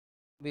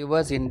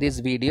Viewers, in this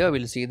video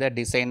we'll see the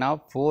design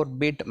of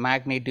 4-bit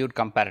magnitude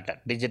comparator,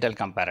 digital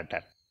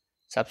comparator.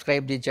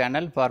 Subscribe the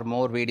channel for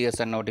more videos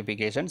and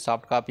notifications.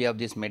 Soft copy of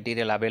this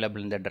material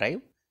available in the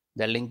drive.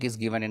 The link is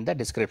given in the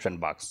description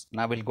box.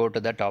 Now we'll go to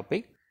the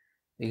topic.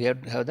 We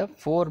have the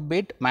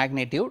 4-bit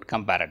magnitude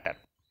comparator.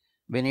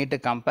 We need to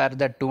compare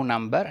the two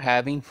numbers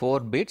having 4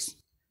 bits,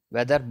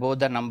 whether both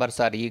the numbers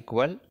are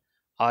equal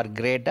or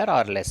greater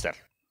or lesser.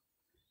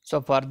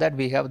 So for that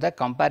we have the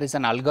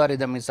comparison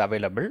algorithm is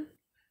available.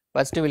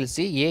 First we will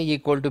see A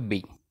equal to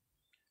B,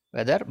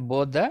 whether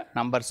both the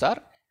numbers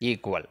are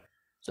equal.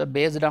 So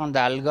based on the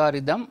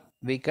algorithm,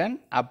 we can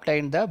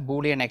obtain the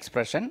Boolean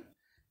expression.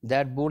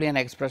 That Boolean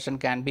expression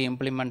can be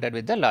implemented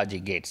with the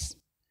logic gates.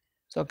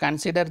 So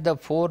consider the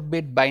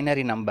 4-bit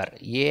binary number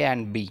A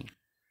and B,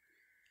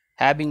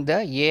 having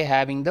the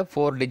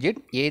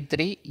 4-digit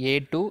A3,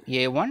 A2,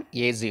 A1,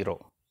 A0.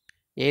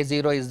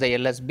 A0 is the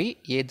LSB,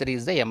 A3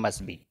 is the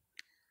MSB.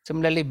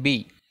 Similarly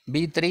B,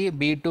 B3,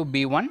 B2,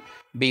 B1,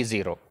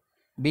 B0.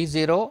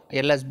 B0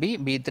 LSB,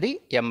 B3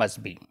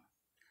 MSB.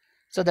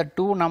 So the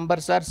two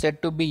numbers are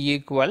said to be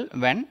equal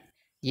when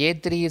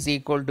A3 is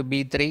equal to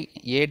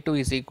B3, A2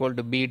 is equal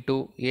to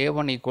B2,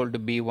 A1 equal to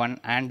B1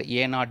 and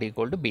A0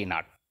 equal to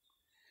B0.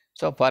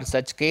 So for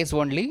such case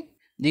only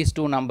these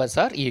two numbers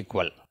are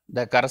equal.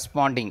 The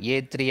corresponding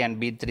A3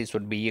 and B3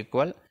 should be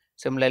equal.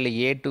 Similarly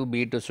A2,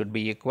 B2 should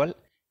be equal.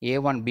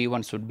 A1,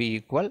 B1 should be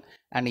equal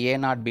and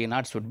A0,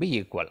 B0 should be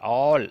equal.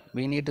 All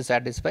we need to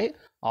satisfy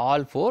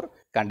all 4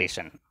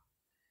 conditions.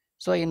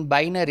 So in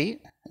binary,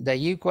 the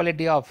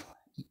equality of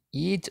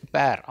each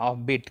pair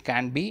of bit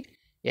can be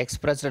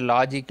expressed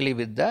logically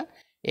with the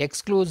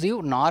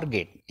exclusive NOR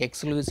gate,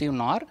 exclusive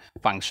NOR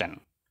function.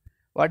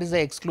 What is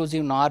the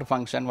exclusive NOR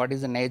function? What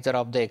is the nature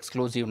of the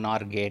exclusive NOR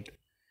gate?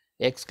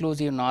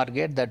 Exclusive NOR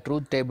gate, the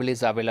truth table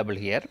is available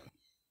here.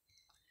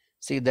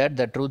 See that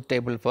the truth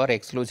table for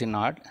exclusive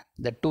NOR,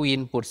 the two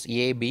inputs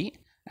A, B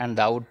and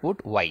the output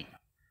Y.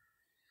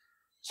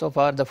 So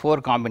for the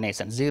 4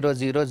 combinations 0,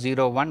 0,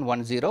 0, 1,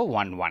 1, 0,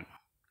 1, 1.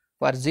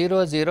 For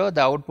 0, 0 the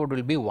output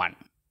will be 1.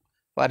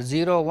 For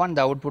 0, 1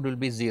 the output will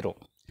be 0.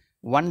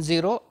 1,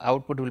 0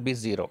 output will be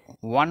 0.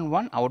 1,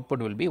 1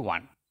 output will be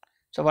 1.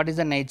 So what is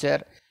the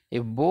nature?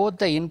 If both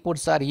the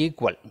inputs are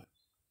equal,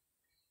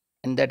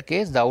 in that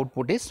case the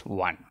output is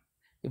 1.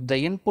 If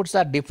the inputs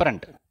are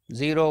different,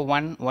 0,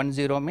 1, 1,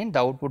 0 means the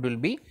output will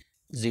be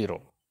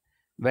 0.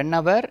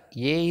 Whenever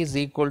A is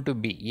equal to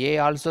B, A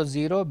also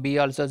 0, B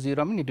also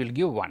 0 means it will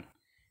give 1.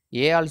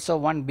 A also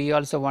 1, B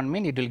also 1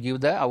 means it will give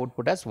the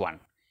output as 1.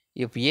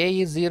 If A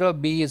is 0,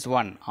 B is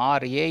 1 or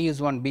A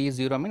is 1, B is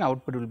 0 means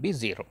output will be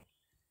 0.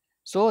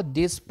 So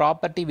this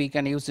property we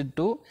can use it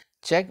to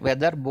check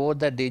whether both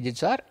the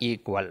digits are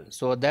equal.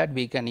 So that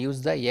we can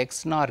use the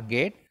XNOR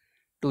gate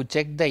to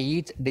check the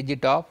each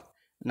digit of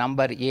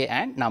number A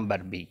and number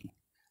B.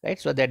 Right?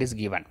 So that is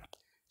given.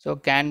 So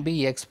can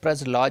be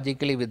expressed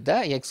logically with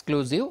the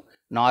exclusive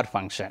NOR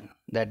function,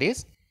 that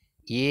is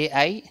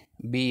AI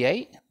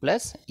BI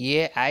plus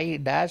AI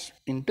dash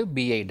into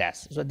BI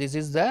dash. So this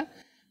is the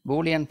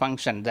Boolean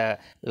function, the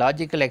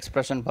logical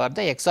expression for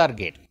the XOR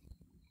gate,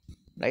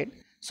 right?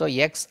 So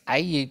Xi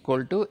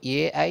equal to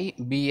AI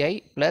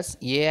BI plus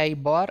AI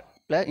bar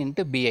plus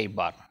into BI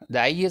bar. The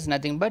I is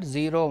nothing but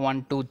 0,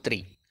 1, 2,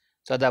 3.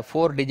 So the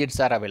 4 digits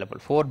are available,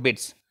 4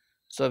 bits.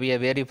 So we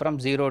vary from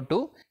 0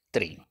 to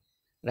 3,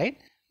 right?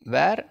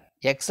 Where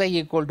Xi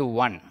equal to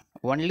 1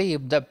 only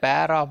if the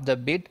pair of the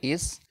bit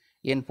is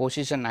in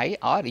position I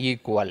are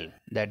equal,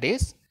 that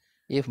is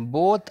if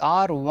both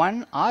are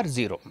 1 or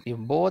 0. If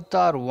both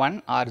are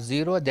 1 or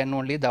 0 then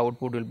only the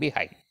output will be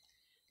high.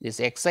 This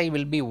Xi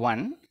will be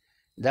 1,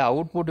 the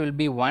output will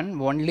be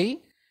 1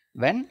 only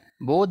when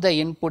both the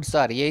inputs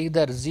are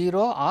either 0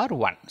 or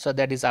 1. So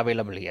that is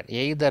available here,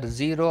 either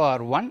 0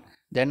 or 1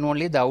 then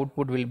only the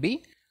output will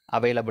be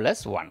available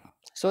as 1.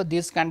 So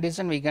this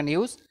condition we can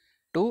use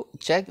to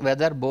check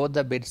whether both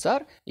the bits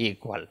are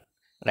equal,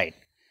 right?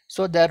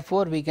 So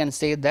therefore we can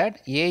say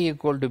that A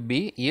equal to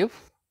B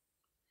if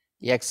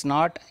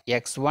X0,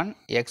 X1,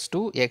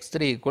 X2,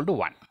 X3 equal to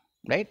 1,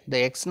 right? The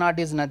X0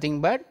 is nothing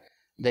but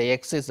the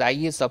X is I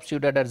is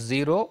substituted as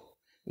 0.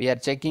 We are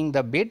checking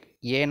the bit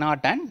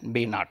A0 and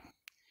B0.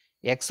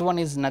 X1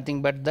 is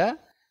nothing but the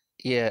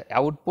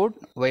output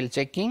while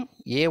checking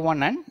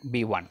A1 and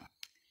B1.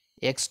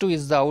 X2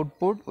 is the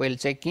output while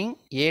checking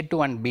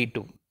A2 and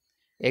B2.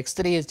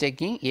 X3 is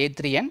checking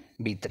A3 and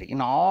B3.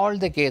 In all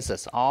the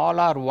cases, all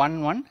are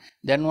 1, 1,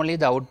 then only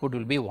the output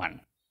will be 1.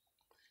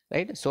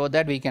 Right? So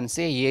that we can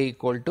say A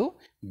equal to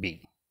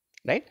B.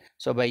 Right?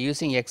 So by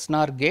using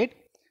XNOR gate,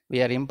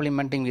 we are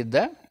implementing with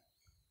the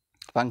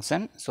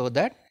function so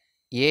that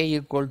A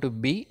equal to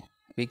B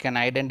we can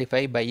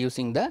identify by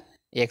using the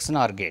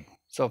XNOR gate.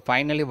 So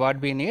finally what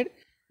we need,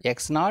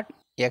 X0,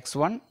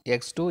 X1,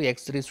 X2,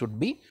 X3 should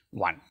be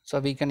 1.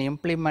 So we can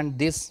implement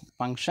this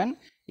function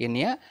in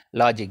a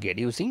logic gate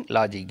using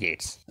logic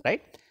gates,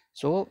 right?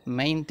 So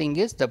main thing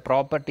is the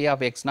property of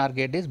XNOR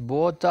gate is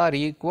both are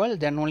equal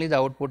then only the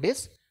output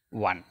is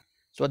 1.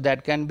 So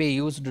that can be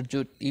used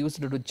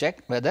to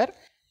check whether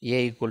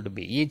A equal to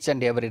B. Each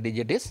and every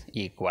digit is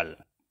equal.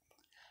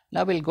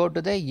 Now we'll go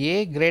to the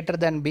A greater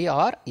than B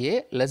or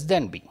A less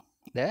than B.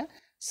 The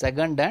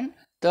second and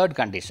third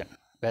condition,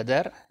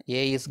 whether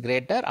A is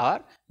greater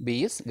or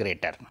B is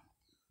greater.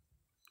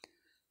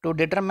 To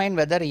determine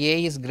whether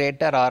A is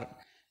greater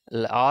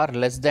or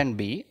less than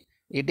B,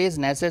 it is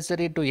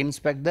necessary to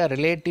inspect the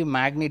relative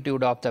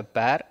magnitude of the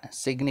pair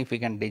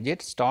significant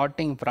digits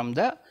starting from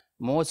the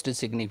most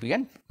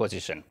significant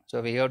position.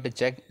 So we have to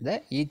check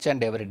the each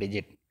and every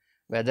digit,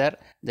 whether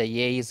the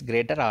A is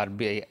greater or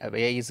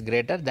A is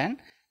greater than,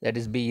 that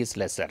is B is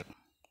lesser.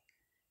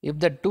 If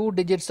the two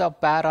digits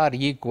of pair are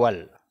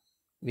equal,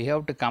 we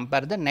have to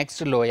compare the next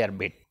lower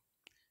bit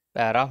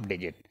pair of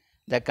digit.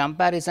 The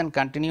comparison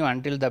continue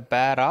until the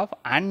pair of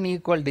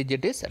unequal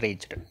digit is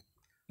reached,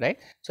 right?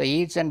 So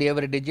each and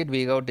every digit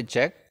we have to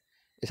check.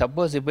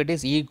 Suppose if it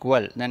is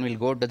equal, then we'll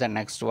go to the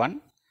next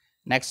one.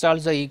 Next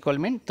also equal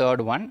means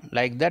third one.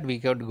 Like that we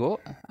have to go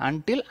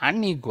until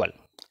unequal.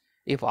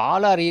 If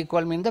all are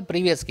equal means the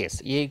previous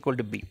case, A equal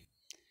to B.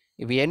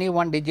 If any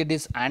one digit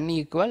is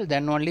unequal,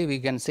 then only we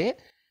can say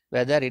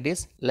whether it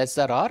is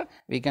lesser, or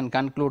we can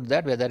conclude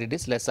that whether it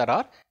is lesser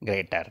or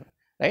greater,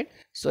 right?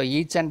 So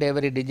each and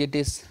every digit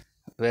is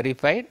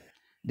verified.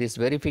 This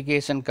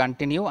verification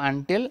continue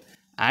until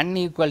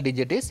unequal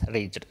digit is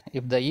reached.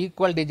 If the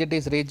equal digit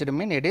is reached,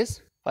 mean it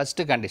is first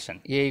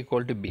condition, A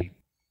equal to B.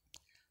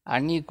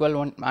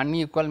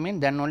 Unequal mean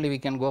then only we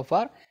can go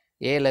for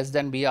A less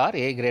than B or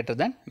A greater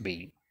than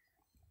B.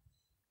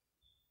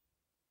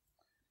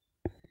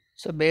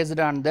 So based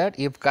on that,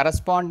 if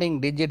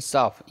corresponding digits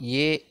of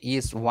A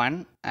is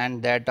 1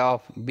 and that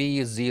of B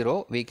is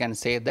 0, we can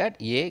say that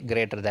A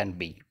greater than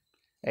B.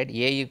 Right?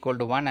 A equal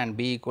to 1 and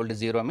B equal to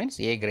 0 means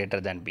A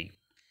greater than B.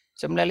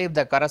 Similarly, if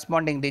the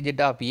corresponding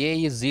digit of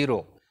A is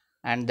 0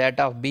 and that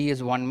of B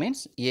is 1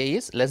 means A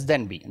is less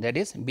than B, that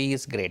is B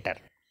is greater.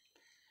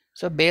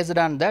 So based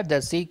on that,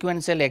 the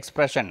sequential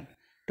expression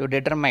to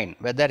determine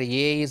whether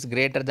A is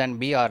greater than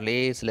B or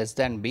A is less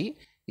than B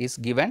is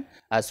given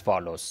as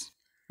follows,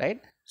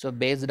 right? So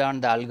based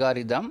on the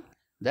algorithm,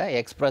 the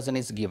expression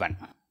is given.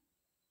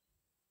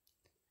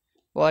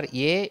 For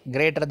A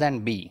greater than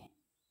B,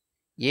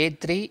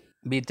 A3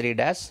 B3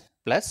 dash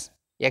plus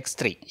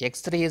X3.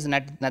 X3 is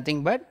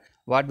nothing but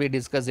what we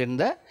discussed in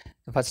the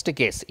first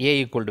case,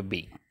 A equal to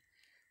B.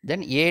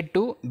 Then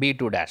A2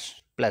 B2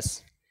 dash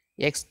plus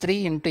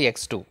X3 into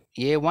X2,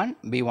 A1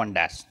 B1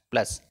 dash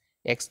plus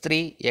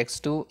X3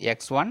 X2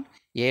 X1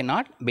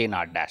 A0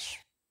 B0 dash.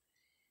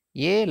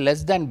 A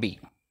less than B,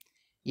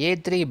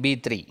 A3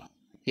 B3.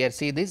 Here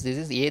see this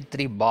is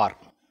A3 bar.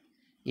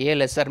 A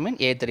lesser means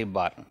A3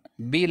 bar.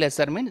 B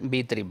lesser means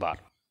B3 bar.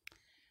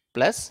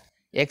 Plus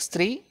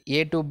X3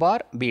 A2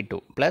 bar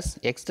B2 plus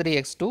X3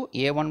 X2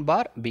 A1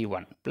 bar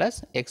B1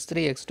 plus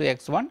X3 X2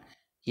 X1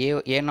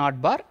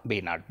 A0 bar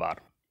B0 bar.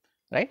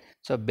 Right?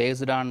 So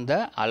based on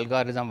the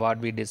algorithm what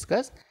we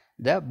discussed,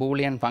 the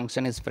Boolean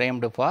function is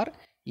framed for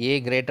A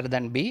greater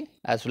than B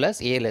as well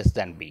as A less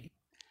than B.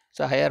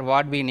 So here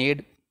what we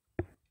need,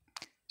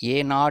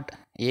 A0,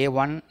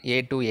 A1,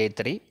 A2,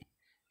 A3,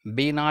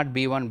 B0,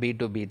 B1, B2,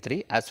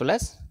 B3 as well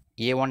as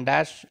A1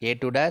 dash,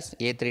 A2 dash,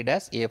 A3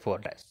 dash,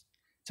 A4 dash.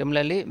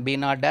 Similarly,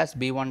 B0 dash,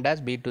 B1 dash,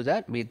 B2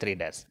 dash, B3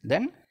 dash.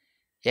 Then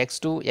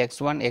X2,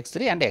 X1,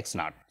 X3 and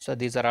X0. So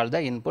these are all the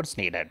inputs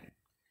needed.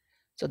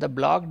 So the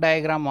block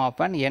diagram of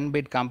an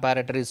n-bit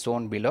comparator is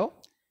shown below.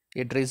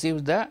 It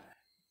receives the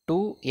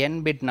two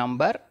n-bit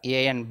number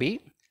A and B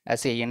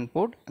as a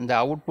input, and the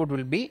output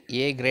will be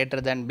A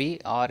greater than B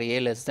or A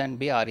less than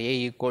B or A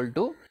equal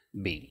to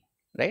B,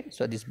 right?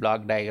 So this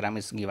block diagram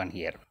is given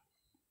here.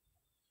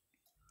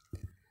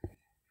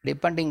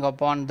 Depending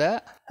upon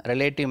the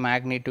relative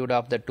magnitude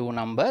of the two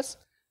numbers,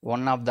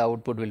 one of the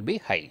output will be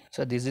high.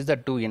 So this is the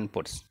two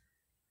inputs,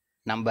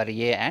 number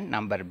A and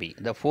number B.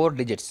 The four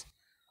digits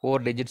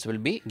will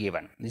be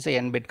given. This is a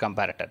n-bit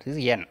comparator. This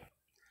is n,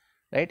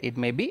 right? It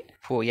may be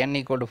 4. N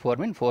equal to 4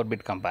 means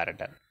 4-bit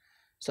comparator.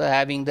 So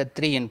having the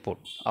 3 input,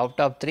 out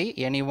of 3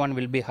 any one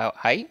will be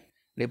high,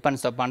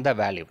 depends upon the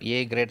value,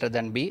 A greater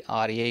than B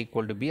or A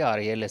equal to B or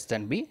A less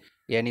than B,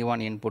 any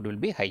one input will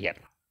be higher,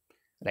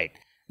 right?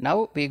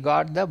 Now we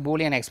got the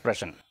Boolean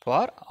expression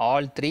for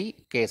all 3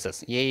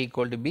 cases, A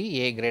equal to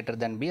B, A greater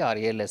than B or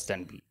A less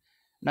than B.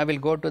 Now we'll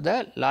go to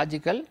the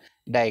logical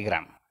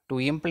diagram. To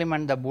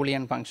implement the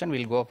Boolean function,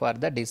 we'll go for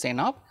the design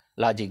of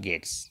logic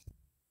gates.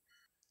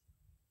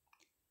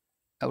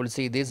 I will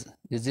see this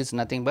is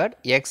nothing but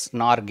X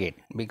NOR gate,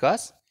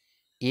 because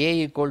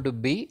A equal to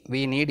B,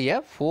 we need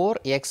a 4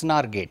 X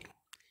NOR gate,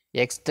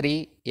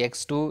 X3,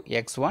 X2,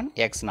 X1,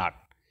 X0.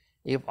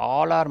 If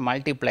all are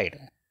multiplied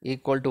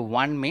equal to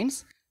 1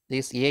 means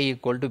this A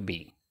equal to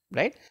B,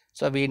 right?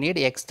 So we need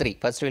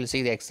X3. First we will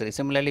see the X3.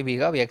 Similarly, we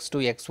have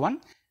X2,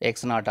 X1,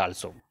 X0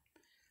 also.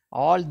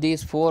 All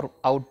these 4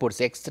 outputs,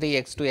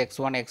 X3, X2,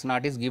 X1,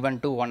 X0 is given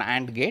to one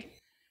AND gate.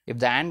 If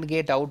the AND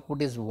gate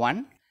output is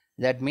 1,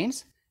 that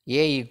means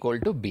A equal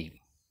to B,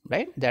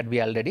 right? That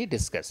we already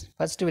discussed.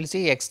 First we will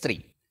see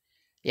X3.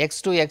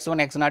 X2,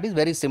 X1, X0 is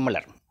very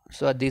similar.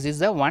 So this is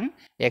the one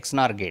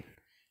XNOR gate.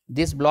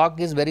 This block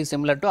is very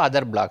similar to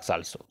other blocks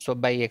also. So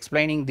by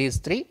explaining these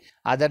three,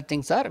 other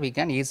things are we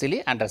can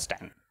easily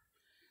understand.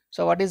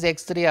 So what is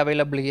X3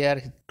 available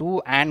here?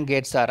 Two AND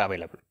gates are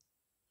available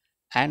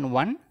and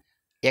one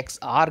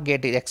XOR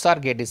gate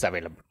is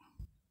available.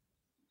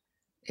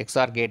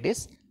 XOR gate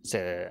is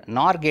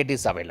NOR gate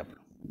is available,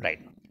 right?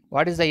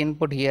 What is the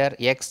input here?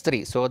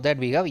 X3. So that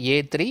we have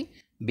A3,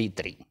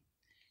 B3.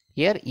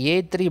 Here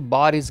A3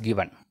 bar is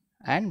given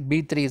and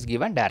B3 is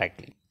given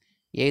directly.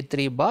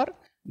 A3 bar,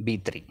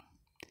 B3.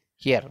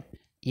 Here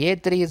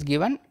A3 is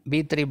given,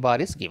 B3 bar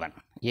is given.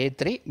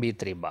 A3,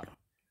 B3 bar,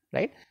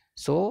 right?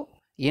 So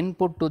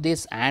input to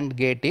this AND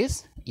gate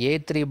is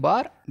A3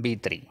 bar,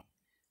 B3.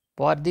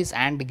 For this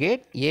AND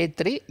gate,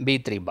 A3,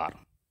 B3 bar.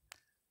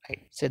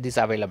 Right. So this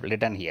available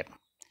written here.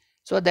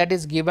 So that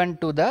is given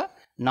to the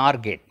NOR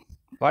gate.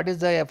 What is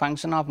the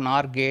function of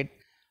NOR gate?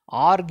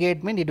 OR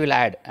gate means it will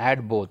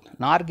add both.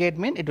 NOR gate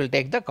means it will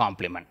take the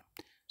complement.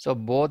 So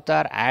both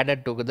are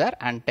added together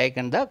and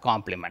taken the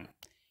complement.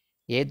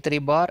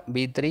 A3 bar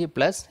B3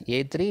 plus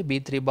A3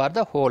 B3 bar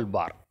the whole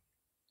bar.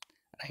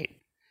 Right.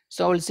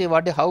 So we'll see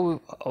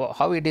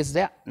how it is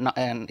the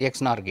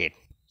XNOR gate.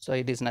 So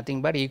it is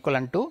nothing but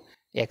equivalent to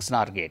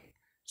XNOR gate.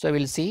 So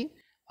we'll see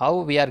how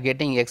we are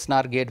getting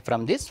XNOR gate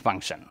from this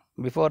function.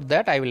 Before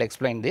that I will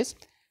explain this.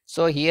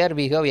 So here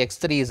we have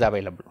X3 is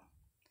available.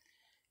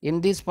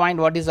 In this point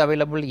what is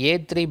available?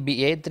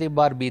 A3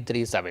 bar B3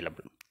 is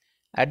available.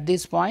 At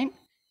this point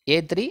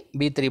A3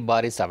 B3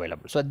 bar is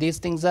available. So these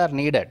things are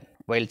needed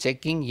while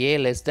checking A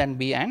less than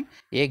B and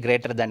A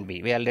greater than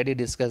B. We already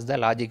discussed the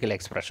logical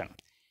expression.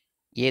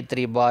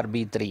 A3 bar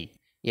B3,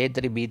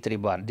 A3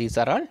 B3 bar, these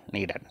are all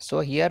needed.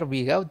 So here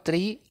we have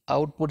three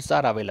outputs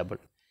are available.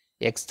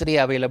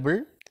 X3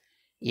 available,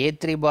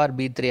 A3 bar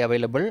B3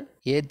 available,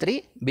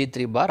 A3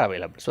 B3 bar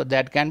available. So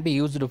that can be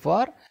used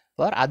for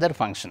other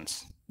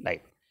functions.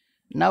 Right.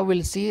 Now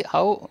we'll see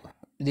how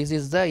this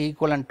is the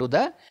equivalent to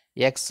the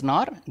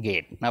XNOR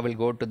gate. Now we'll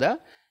go to the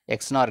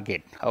XNOR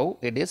gate, how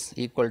it is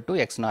equal to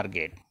XNOR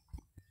gate.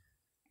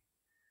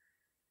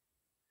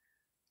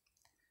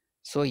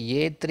 So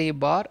A3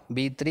 bar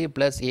B3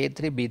 plus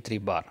A3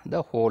 B3 bar,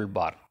 the whole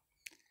bar.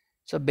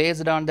 So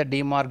based on the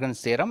De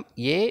Morgan's theorem,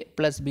 A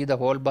plus B the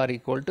whole bar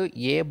equal to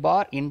A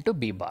bar into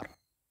B bar.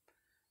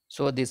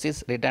 So this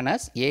is written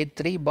as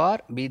A3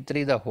 bar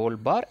B3 the whole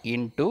bar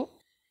into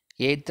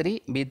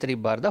A3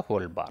 B3 bar the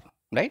whole bar,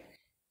 right?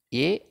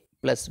 A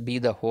plus B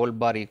the whole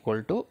bar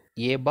equal to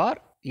A bar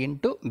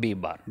into B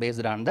bar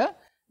based on the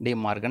De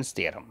Morgan's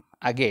theorem.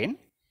 Again,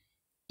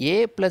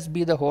 A plus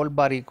B the whole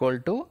bar equal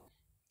to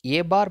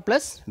A bar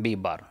plus B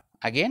bar.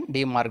 Again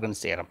De Morgan's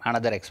theorem,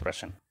 another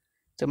expression.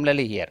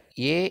 Similarly here,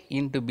 A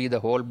into B the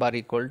whole bar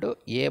equal to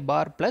A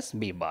bar plus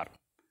B bar,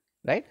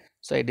 right?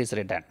 So it is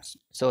written.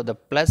 So the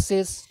plus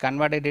is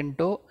converted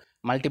into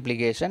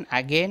multiplication.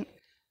 Again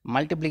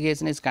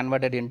multiplication is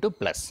converted into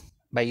plus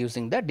by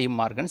using the De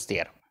Morgan's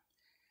theorem.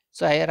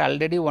 So here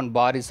already one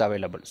bar is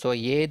available. So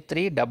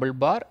A3 double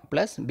bar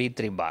plus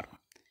B3 bar.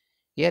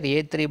 Here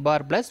A3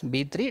 bar plus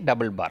B3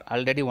 double bar.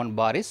 Already one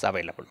bar is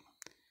available.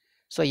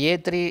 So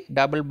A3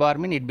 double bar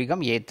means it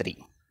become A3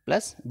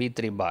 plus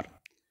B3 bar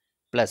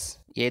plus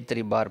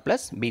A3 bar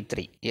plus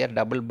B3. Here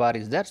double bar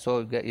is there,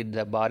 so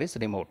the bar is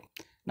removed.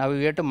 Now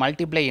we have to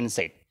multiply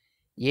inside.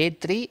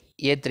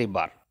 A3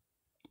 bar,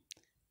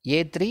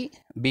 A3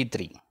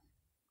 B3,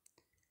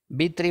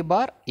 B3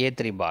 bar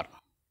A3 bar,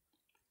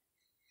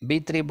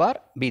 B3 bar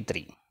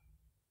B3.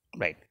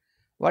 Right.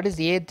 What is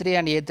A3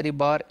 and A3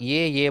 bar?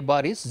 A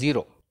bar is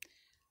 0.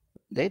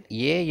 That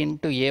A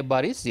into A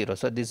bar is 0.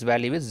 So this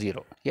value is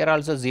 0. Here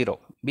also 0.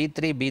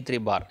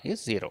 B3 bar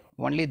is 0.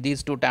 Only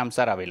these two terms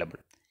are available.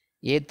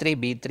 A3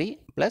 B3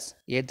 plus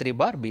A3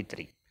 bar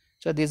B3.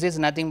 So this is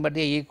nothing but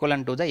the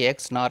equivalent to the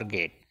XNOR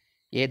gate.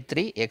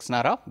 A3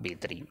 XNOR of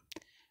B3.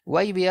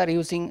 Why we are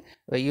using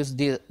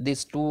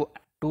these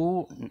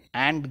two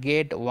AND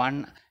gate,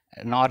 one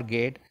NOR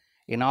gate?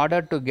 In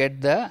order to get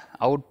the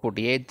output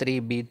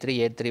A3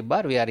 B3 A3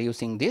 bar, we are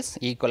using this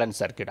equivalent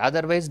circuit.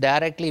 Otherwise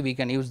directly we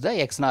can use the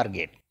XNOR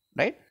gate,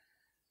 right?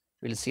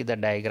 We'll see the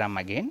diagram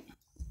again.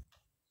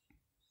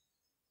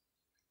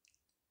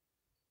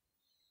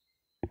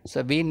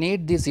 So we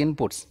need these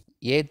inputs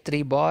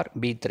A3 bar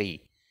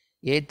B3,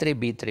 A3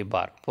 B3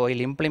 bar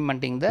while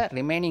implementing the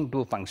remaining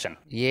two function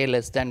A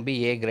less than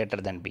B, A greater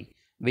than B.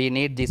 We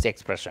need this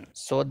expression,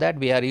 so that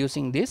we are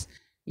using this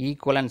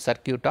equivalent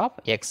circuit of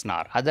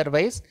XNOR.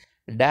 Otherwise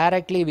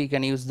directly we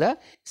can use the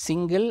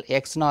single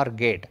XNOR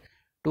gate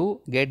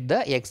to get the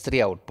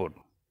X3 output,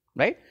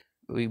 right?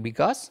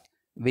 Because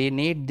we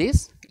need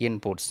these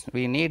inputs,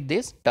 we need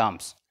these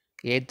terms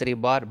A3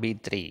 bar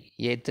B3,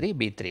 A3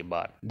 B3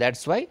 bar.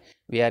 That's why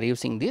we are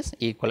using this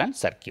equivalent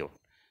circuit.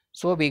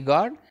 So we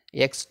got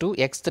X2,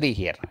 X3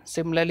 here.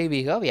 Similarly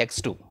we have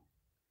X2.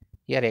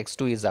 Here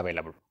X2 is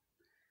available.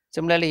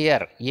 Similarly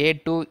here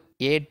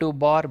A2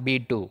 bar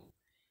B2,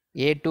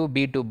 A2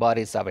 B2 bar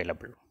is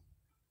available.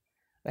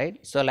 Right.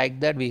 So like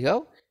that we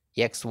have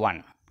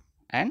X1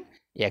 and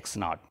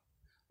X0.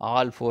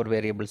 All four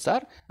variables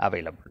are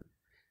available.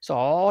 So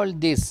all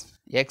these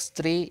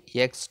x3,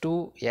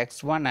 x2,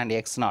 x1 and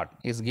x0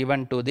 is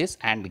given to this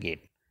AND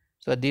gate.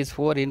 So these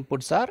 4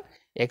 inputs are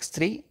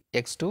x3,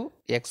 x2,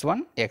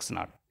 x1,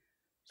 x0.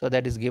 So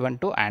that is given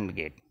to AND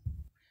gate.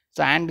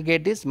 So AND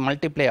gate is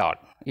multiply all.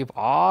 If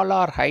all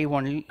are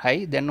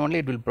high, then only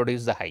it will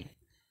produce the high.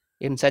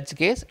 In such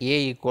case,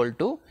 A equal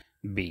to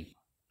B,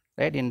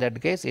 right? In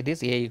that case, it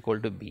is A equal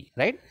to B,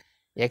 right?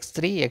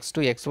 x3,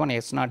 x2, x1,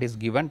 x0 is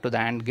given to the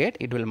AND gate.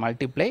 It will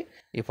multiply.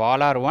 If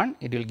all are 1,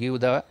 it will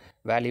give the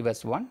value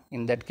as 1.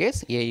 In that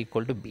case, A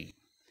equal to B.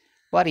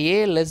 For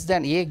A less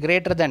than A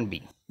greater than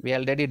B, we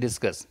already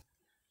discussed.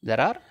 There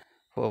are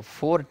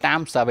 4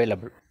 terms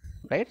available,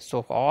 right?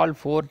 So all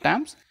 4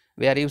 terms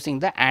we are using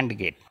the AND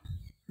gate.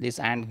 These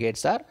AND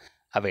gates are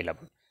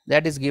available.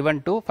 That is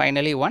given to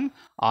finally one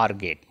OR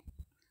gate.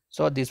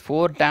 So these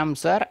 4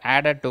 terms are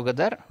added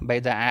together by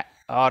the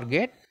OR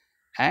gate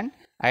and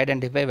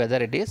identify whether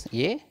it is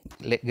A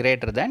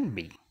greater than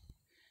B.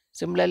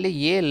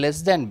 Similarly, A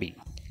less than B.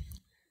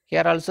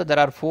 Here also there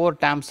are 4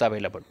 terms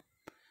available.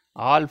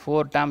 All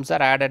 4 terms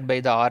are added by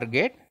the OR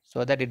gate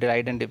so that it will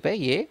identify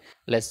A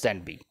less than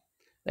B.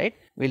 Right?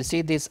 We will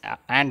see this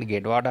AND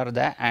gate. What are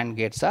the AND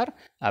gates are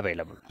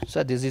available?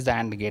 So this is the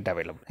AND gate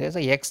available. Here, so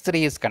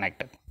X3 is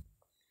connected.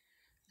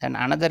 And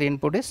another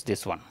input is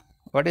this one.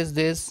 What is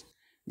this?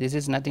 This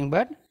is nothing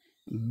but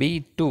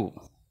B2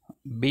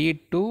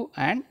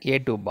 and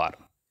A2 bar.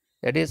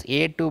 That is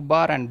A2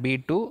 bar and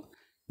B2.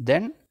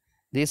 Then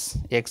this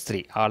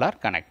X3 all are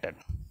connected.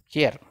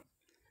 Here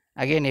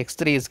again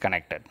X3 is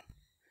connected.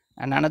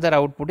 And another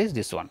output is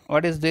this one.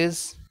 What is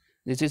this?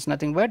 This is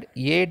nothing but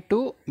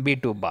A2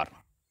 B2 bar.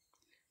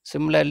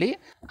 Similarly,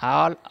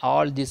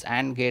 all these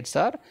AND gates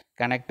are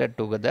connected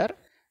together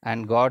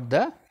and got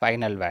the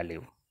final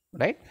value,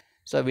 right?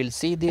 So we'll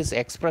see this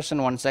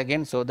expression once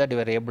again so that you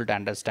are able to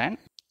understand.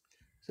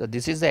 So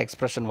this is the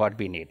expression what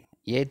we need.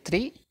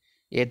 A3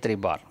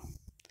 bar,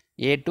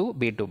 A2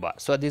 B2 bar.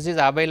 So this is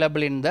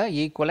available in the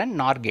equivalent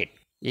NOR gate,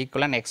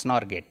 equivalent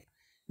XNOR gate.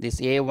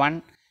 This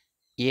A1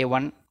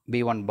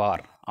 B1 bar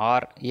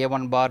or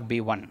A1 bar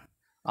B1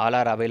 all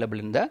are available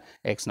in the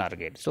XNOR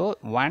gate. So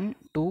 1,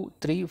 2,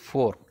 3,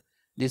 4.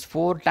 These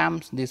 4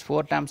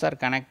 terms are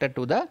connected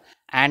to the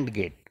AND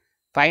gate.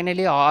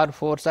 Finally, all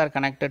 4s are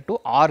connected to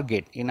OR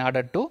gate in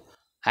order to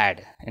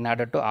add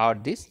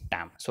this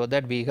term. So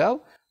that we have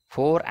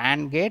 4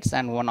 AND gates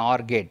and 1 OR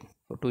gate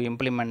to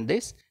implement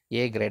this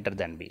A greater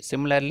than B.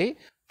 Similarly,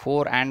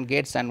 4 AND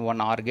gates and 1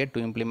 OR gate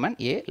to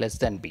implement A less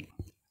than B.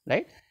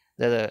 Right?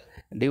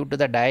 Due to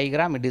the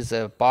diagram, it is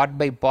part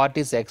by part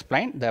is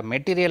explained. The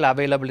material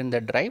available in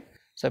the drive.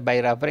 So by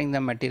referring the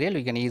material,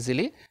 you can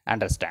easily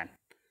understand.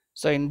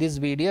 So in this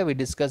video, we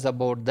discuss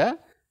about the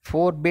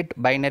 4-bit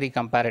binary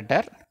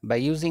comparator. By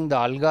using the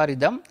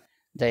algorithm,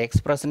 the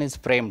expression is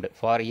framed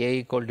for A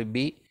equal to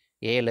B,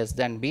 A less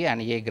than B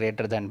and A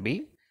greater than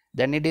B.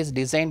 Then it is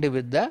designed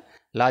with the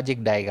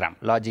logic diagram,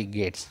 logic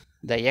gates.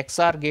 The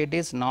XOR gate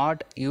is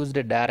not used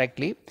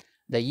directly.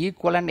 The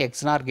equivalent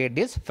XNOR gate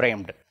is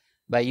framed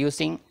by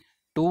using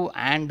 2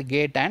 AND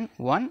gate and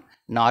 1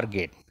 NOR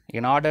gate.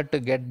 In order to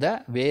get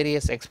the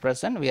various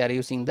expression, we are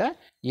using the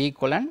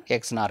equivalent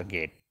XNOR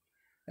gate.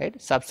 Right?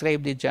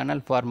 Subscribe the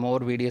channel for more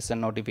videos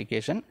and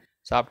notification.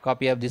 Soft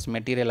copy of this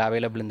material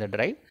available in the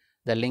drive.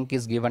 The link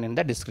is given in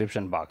the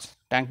description box.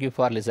 Thank you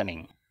for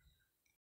listening.